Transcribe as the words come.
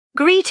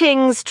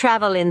Greetings,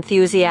 travel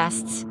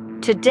enthusiasts.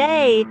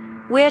 Today,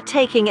 we're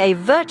taking a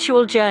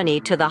virtual journey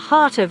to the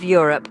heart of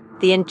Europe,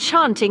 the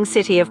enchanting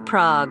city of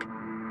Prague.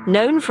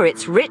 Known for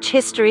its rich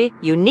history,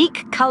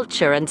 unique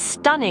culture, and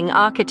stunning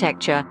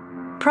architecture,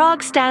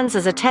 Prague stands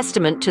as a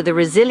testament to the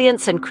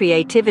resilience and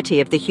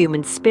creativity of the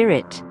human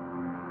spirit.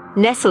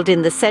 Nestled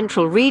in the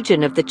central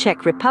region of the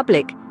Czech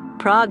Republic,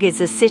 Prague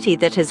is a city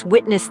that has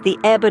witnessed the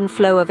ebb and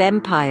flow of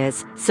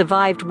empires,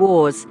 survived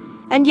wars,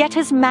 and yet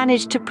has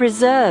managed to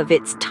preserve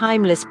its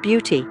timeless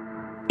beauty.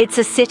 It's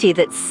a city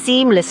that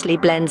seamlessly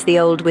blends the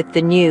old with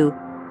the new,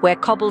 where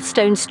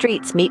cobblestone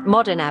streets meet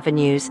modern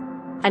avenues,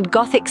 and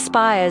Gothic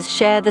spires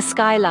share the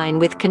skyline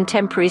with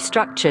contemporary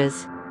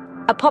structures.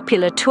 A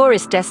popular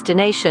tourist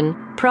destination,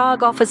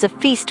 Prague offers a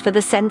feast for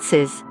the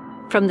senses.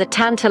 From the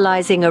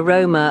tantalizing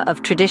aroma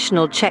of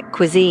traditional Czech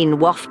cuisine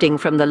wafting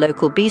from the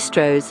local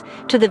bistros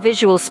to the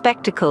visual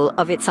spectacle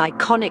of its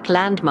iconic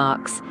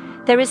landmarks,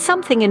 there is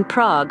something in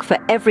Prague for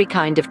every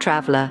kind of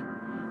traveler.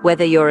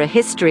 Whether you're a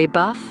history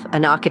buff,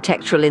 an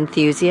architectural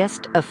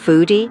enthusiast, a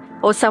foodie,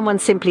 or someone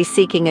simply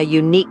seeking a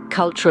unique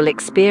cultural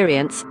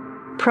experience,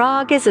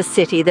 Prague is a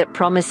city that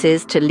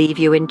promises to leave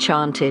you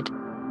enchanted.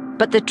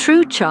 But the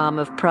true charm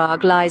of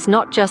Prague lies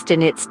not just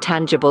in its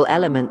tangible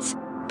elements,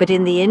 but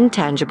in the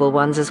intangible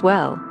ones as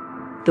well.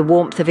 The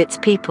warmth of its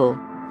people,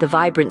 the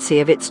vibrancy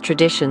of its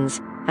traditions,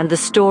 and the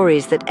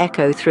stories that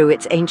echo through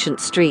its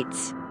ancient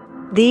streets.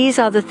 These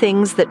are the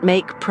things that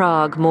make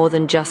Prague more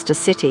than just a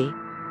city.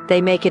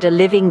 They make it a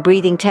living,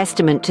 breathing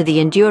testament to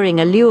the enduring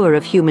allure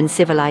of human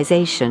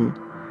civilization.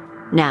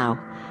 Now,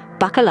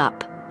 buckle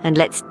up and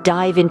let's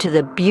dive into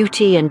the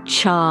beauty and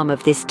charm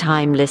of this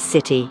timeless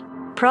city.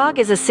 Prague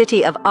is a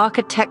city of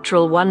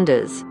architectural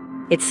wonders.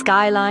 Its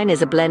skyline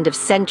is a blend of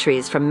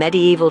centuries from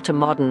medieval to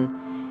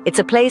modern. It's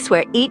a place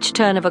where each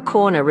turn of a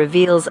corner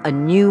reveals a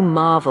new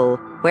marvel,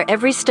 where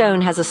every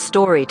stone has a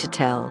story to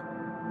tell.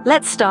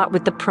 Let's start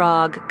with the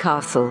Prague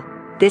Castle.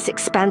 This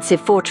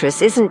expansive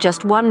fortress isn't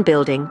just one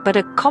building, but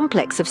a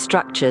complex of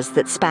structures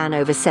that span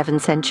over 7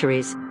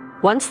 centuries.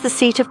 Once the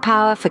seat of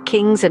power for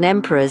kings and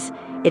emperors,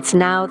 it's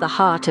now the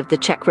heart of the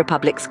Czech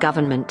Republic's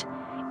government.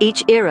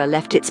 Each era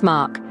left its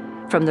mark,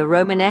 from the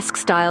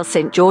Romanesque-style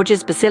St.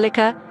 George's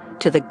Basilica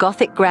to the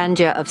Gothic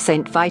grandeur of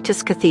St.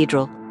 Vitus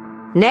Cathedral.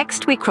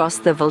 Next, we cross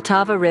the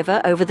Vltava River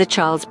over the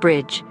Charles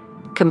Bridge.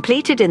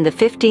 Completed in the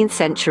 15th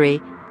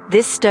century,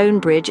 this stone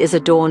bridge is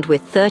adorned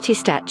with 30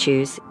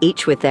 statues,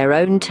 each with their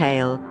own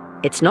tale.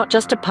 It's not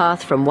just a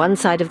path from one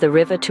side of the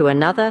river to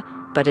another,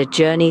 but a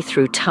journey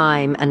through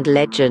time and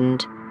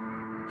legend.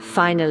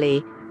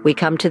 Finally, we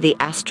come to the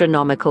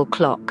astronomical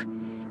clock.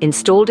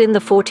 Installed in the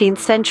 14th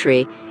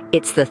century,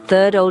 it's the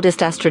 3rd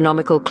oldest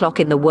astronomical clock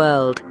in the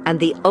world, and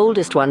the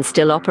oldest one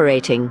still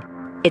operating.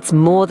 It's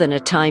more than a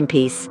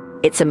timepiece.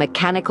 It's a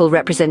mechanical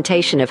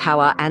representation of how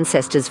our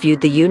ancestors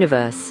viewed the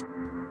universe.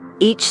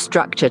 Each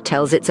structure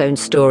tells its own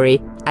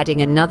story,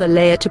 adding another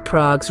layer to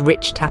Prague's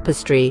rich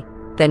tapestry.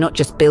 They're not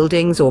just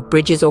buildings or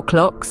bridges or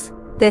clocks.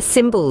 They're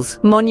symbols,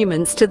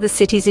 monuments to the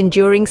city's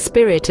enduring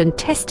spirit and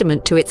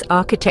testament to its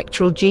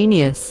architectural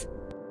genius.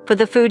 For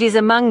the foodies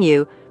among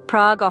you,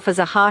 Prague offers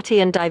a hearty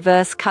and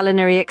diverse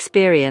culinary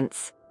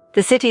experience.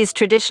 The city's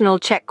traditional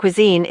Czech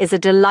cuisine is a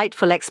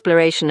delightful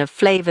exploration of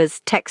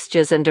flavors,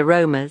 textures, and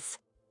aromas.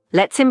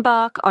 Let's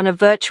embark on a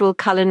virtual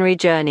culinary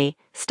journey,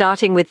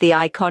 starting with the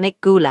iconic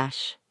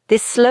goulash.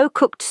 This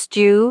slow-cooked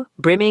stew,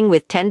 brimming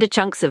with tender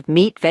chunks of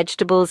meat,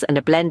 vegetables, and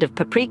a blend of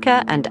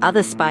paprika and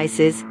other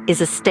spices, is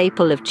a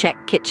staple of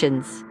Czech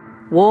kitchens.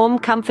 Warm,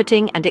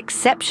 comforting, and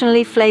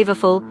exceptionally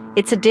flavorful,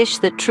 it's a dish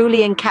that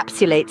truly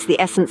encapsulates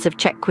the essence of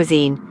Czech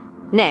cuisine.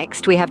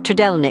 Next, we have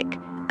trdelník,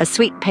 a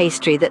sweet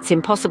pastry that's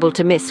impossible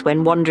to miss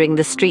when wandering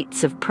the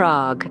streets of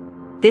Prague.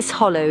 This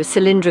hollow,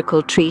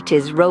 cylindrical treat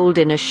is rolled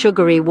in a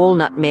sugary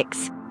walnut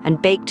mix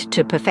and baked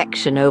to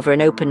perfection over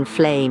an open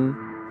flame.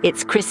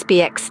 Its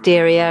crispy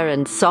exterior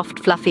and soft,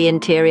 fluffy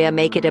interior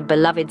make it a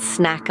beloved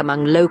snack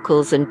among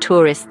locals and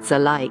tourists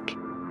alike.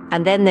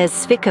 And then there's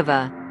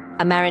svikova,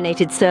 a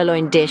marinated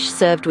sirloin dish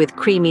served with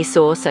creamy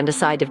sauce and a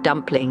side of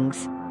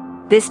dumplings.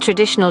 This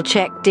traditional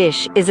Czech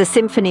dish is a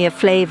symphony of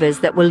flavors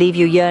that will leave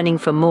you yearning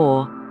for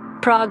more.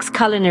 Prague's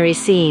culinary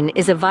scene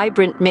is a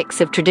vibrant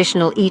mix of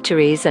traditional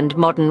eateries and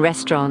modern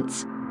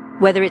restaurants.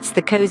 Whether it's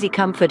the cozy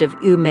comfort of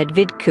U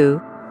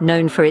Medvidku,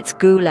 known for its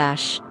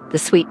goulash, the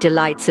sweet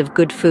delights of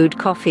good food,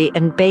 coffee,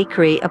 and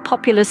bakery, a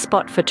popular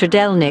spot for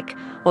trdelník,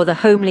 or the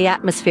homely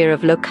atmosphere of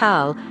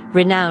Lokal,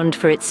 renowned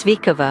for its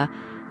svikova,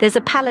 there's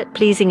a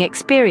palate-pleasing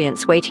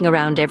experience waiting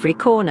around every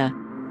corner.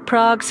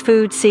 Prague's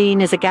food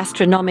scene is a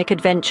gastronomic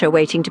adventure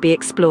waiting to be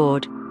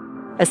explored.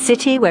 A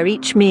city where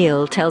each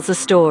meal tells a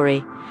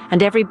story,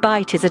 and every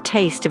bite is a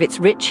taste of its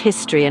rich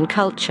history and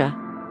culture.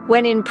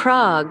 When in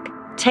Prague,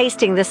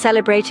 tasting the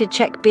celebrated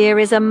Czech beer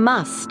is a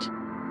must.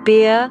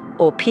 Beer,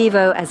 or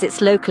pivo as it's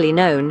locally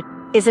known,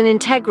 is an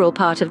integral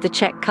part of the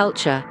Czech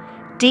culture,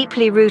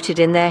 deeply rooted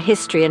in their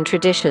history and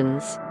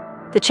traditions.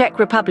 The Czech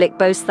Republic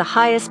boasts the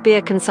highest beer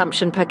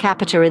consumption per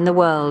capita in the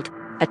world,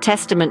 a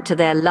testament to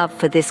their love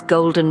for this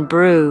golden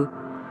brew.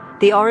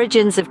 The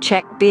origins of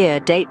Czech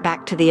beer date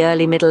back to the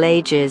early Middle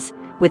Ages,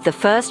 with the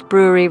first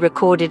brewery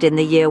recorded in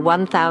the year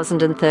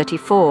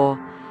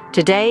 1034.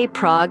 Today,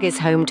 Prague is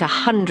home to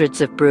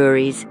hundreds of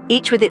breweries,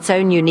 each with its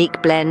own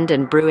unique blend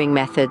and brewing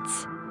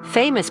methods.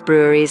 Famous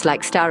breweries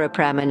like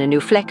Staropramen and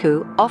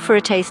Ufleku offer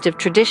a taste of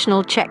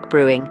traditional Czech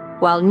brewing,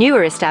 while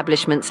newer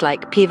establishments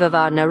like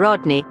Pivovar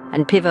Narodny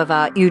and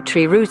Pivovar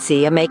Utri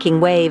Rusi are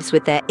making waves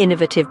with their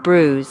innovative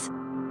brews.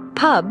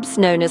 Pubs,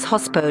 known as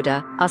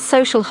hospoda, are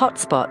social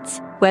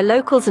hotspots where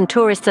locals and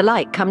tourists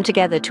alike come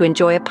together to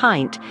enjoy a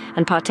pint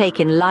and partake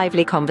in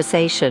lively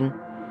conversation.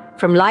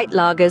 From light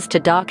lagers to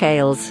dark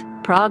ales,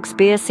 Prague's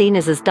beer scene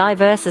is as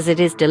diverse as it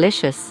is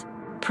delicious.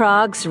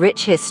 Prague's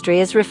rich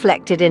history is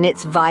reflected in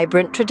its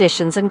vibrant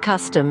traditions and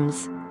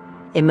customs.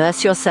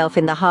 Immerse yourself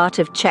in the heart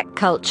of Czech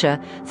culture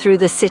through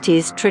the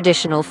city's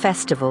traditional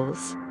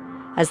festivals.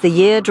 As the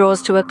year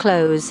draws to a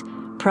close,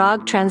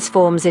 Prague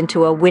transforms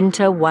into a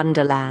winter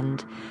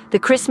wonderland. The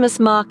Christmas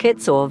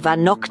markets, or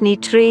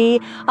Vánoční trhy,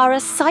 are a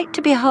sight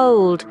to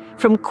behold,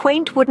 from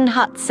quaint wooden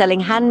huts selling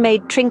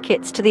handmade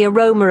trinkets to the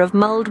aroma of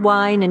mulled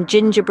wine and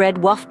gingerbread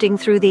wafting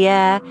through the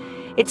air.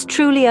 It's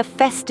truly a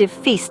festive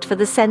feast for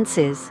the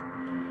senses.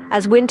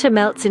 As winter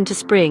melts into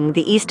spring,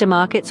 the Easter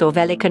markets, or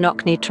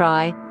Velikonoční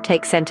trhy,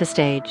 take center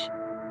stage.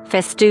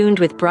 Festooned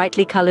with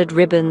brightly colored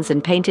ribbons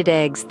and painted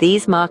eggs,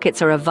 these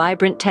markets are a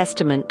vibrant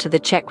testament to the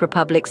Czech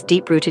Republic's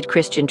deep-rooted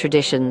Christian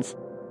traditions.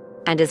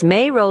 And as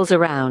May rolls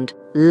around,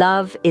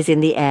 love is in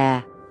the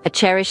air. A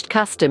cherished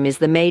custom is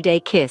the May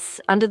Day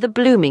kiss under the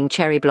blooming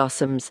cherry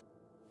blossoms.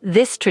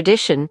 This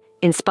tradition,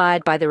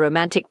 inspired by the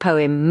romantic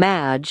poem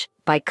Marge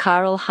by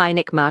Karl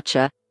Heinrich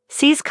Macha,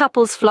 sees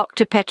couples flock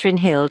to Petrin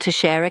Hill to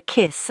share a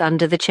kiss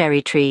under the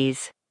cherry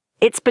trees.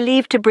 It's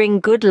believed to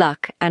bring good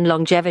luck and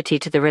longevity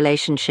to the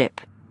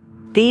relationship.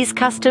 These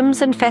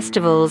customs and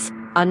festivals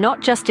are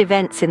not just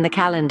events in the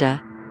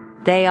calendar.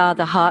 They are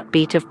the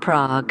heartbeat of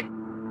Prague.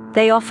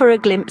 They offer a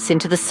glimpse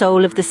into the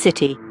soul of the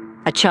city,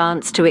 a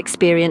chance to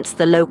experience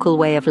the local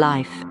way of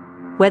life.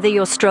 Whether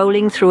you're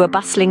strolling through a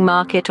bustling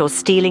market or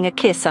stealing a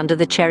kiss under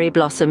the cherry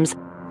blossoms,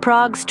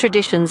 Prague's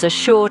traditions are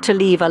sure to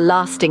leave a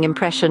lasting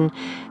impression.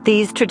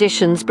 These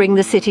traditions bring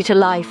the city to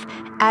life,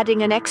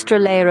 adding an extra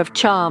layer of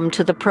charm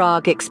to the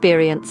Prague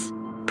experience.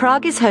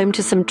 Prague is home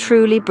to some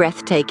truly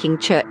breathtaking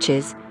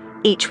churches,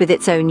 each with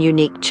its own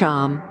unique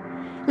charm.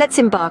 Let's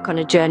embark on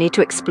a journey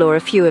to explore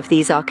a few of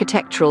these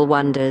architectural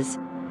wonders.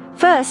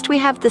 First, we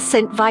have the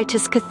St.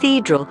 Vitus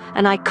Cathedral,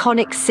 an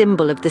iconic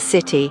symbol of the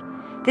city.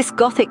 This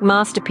Gothic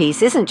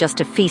masterpiece isn't just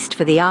a feast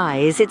for the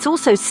eyes, it's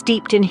also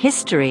steeped in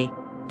history.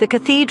 The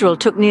cathedral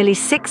took nearly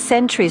 6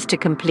 centuries to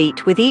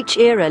complete, with each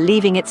era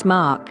leaving its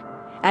mark.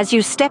 As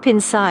you step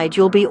inside,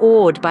 you'll be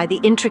awed by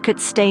the intricate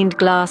stained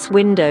glass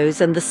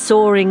windows and the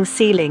soaring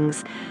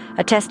ceilings,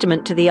 a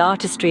testament to the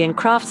artistry and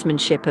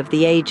craftsmanship of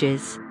the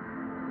ages.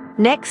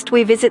 Next,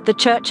 we visit the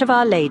Church of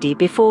Our Lady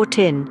before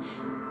Tin,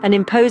 an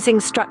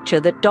imposing structure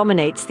that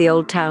dominates the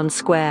old town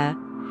square.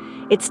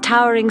 Its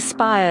towering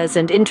spires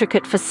and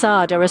intricate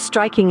facade are a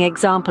striking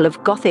example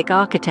of Gothic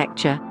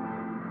architecture.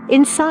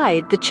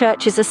 Inside, the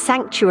church is a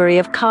sanctuary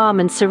of calm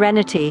and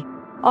serenity,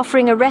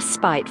 offering a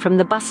respite from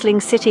the bustling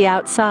city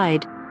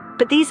outside.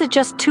 But these are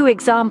just 2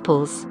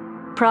 examples.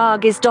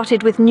 Prague is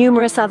dotted with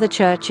numerous other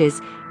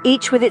churches,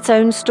 each with its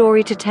own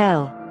story to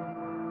tell.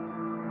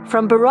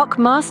 From Baroque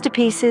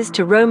masterpieces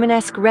to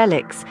Romanesque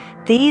relics,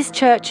 these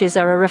churches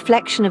are a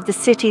reflection of the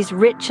city's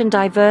rich and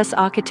diverse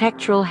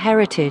architectural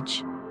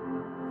heritage.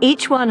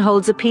 Each one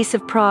holds a piece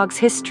of Prague's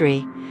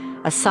history,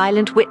 a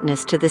silent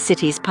witness to the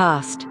city's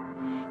past.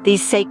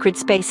 These sacred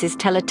spaces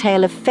tell a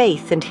tale of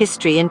faith and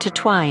history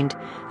intertwined,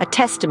 a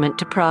testament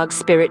to Prague's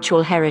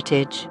spiritual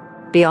heritage.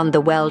 Beyond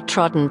the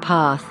well-trodden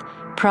path,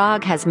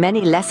 Prague has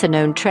many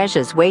lesser-known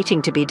treasures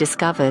waiting to be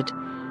discovered.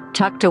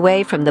 Tucked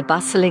away from the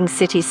bustling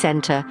city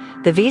center,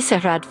 the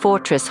Vyšehrad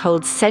fortress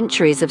holds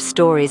centuries of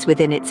stories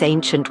within its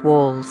ancient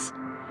walls.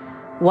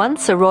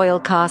 Once a royal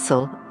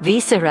castle,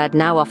 Vyšehrad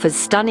now offers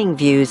stunning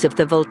views of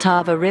the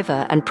Vltava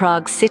River and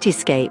Prague's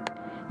cityscape,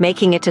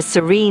 making it a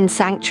serene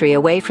sanctuary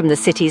away from the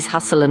city's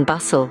hustle and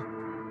bustle.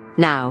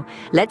 Now,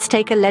 let's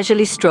take a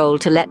leisurely stroll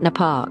to Letná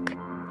Park.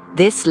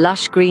 This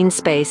lush green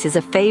space is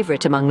a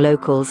favorite among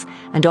locals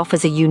and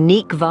offers a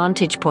unique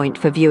vantage point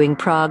for viewing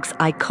Prague's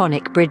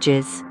iconic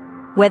bridges.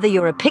 Whether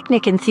you're a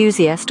picnic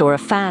enthusiast or a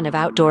fan of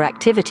outdoor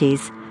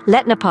activities,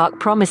 Letná Park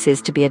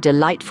promises to be a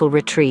delightful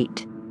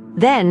retreat.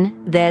 Then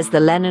there's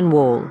the Lenin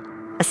Wall,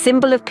 a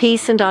symbol of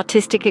peace and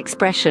artistic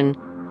expression.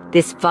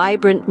 This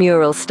vibrant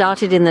mural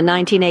started in the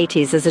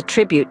 1980s as a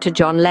tribute to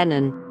John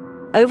Lennon.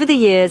 Over the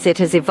years, it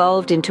has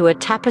evolved into a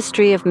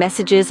tapestry of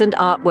messages and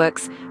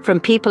artworks from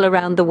people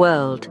around the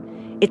world.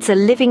 It's a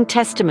living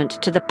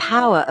testament to the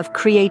power of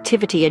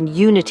creativity and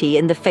unity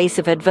in the face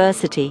of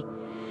adversity.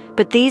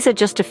 But these are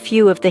just a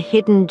few of the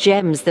hidden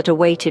gems that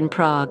await in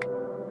Prague.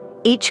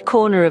 Each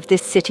corner of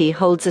this city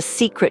holds a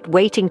secret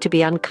waiting to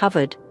be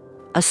uncovered,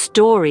 a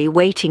story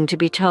waiting to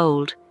be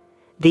told.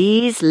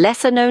 These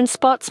lesser-known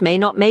spots may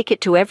not make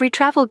it to every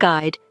travel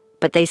guide,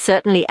 but they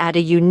certainly add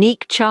a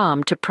unique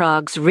charm to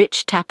Prague's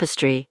rich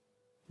tapestry.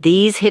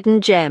 These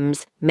hidden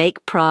gems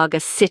make Prague a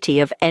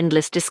city of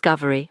endless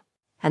discovery.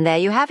 And there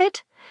you have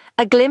it,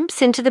 a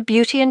glimpse into the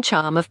beauty and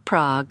charm of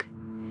Prague.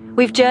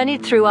 We've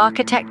journeyed through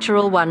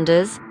architectural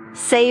wonders,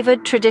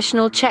 savoured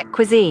traditional Czech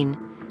cuisine,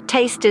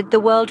 tasted the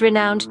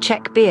world-renowned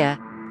Czech beer,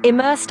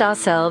 immersed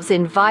ourselves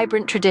in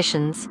vibrant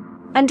traditions,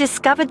 and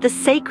discovered the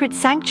sacred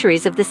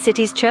sanctuaries of the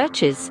city's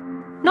churches.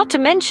 Not to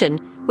mention,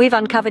 we've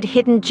uncovered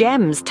hidden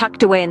gems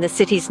tucked away in the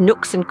city's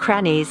nooks and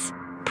crannies.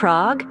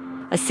 Prague,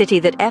 a city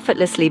that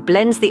effortlessly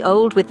blends the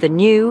old with the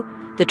new,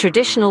 the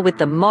traditional with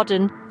the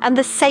modern, and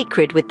the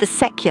sacred with the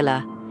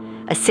secular.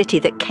 A city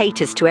that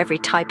caters to every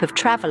type of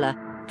traveller,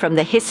 from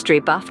the history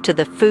buff to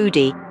the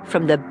foodie,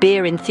 from the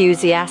beer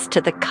enthusiast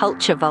to the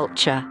culture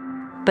vulture.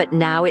 But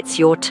now it's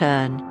your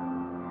turn.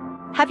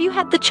 Have you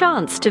had the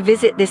chance to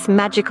visit this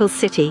magical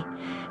city?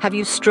 Have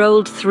you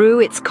strolled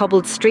through its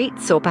cobbled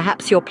streets, or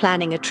perhaps you're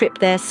planning a trip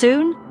there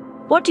soon?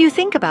 What do you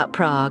think about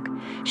Prague?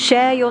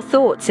 Share your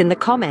thoughts in the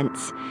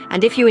comments.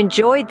 And if you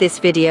enjoyed this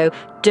video,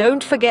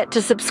 don't forget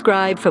to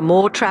subscribe for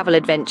more travel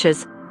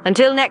adventures.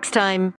 Until next time.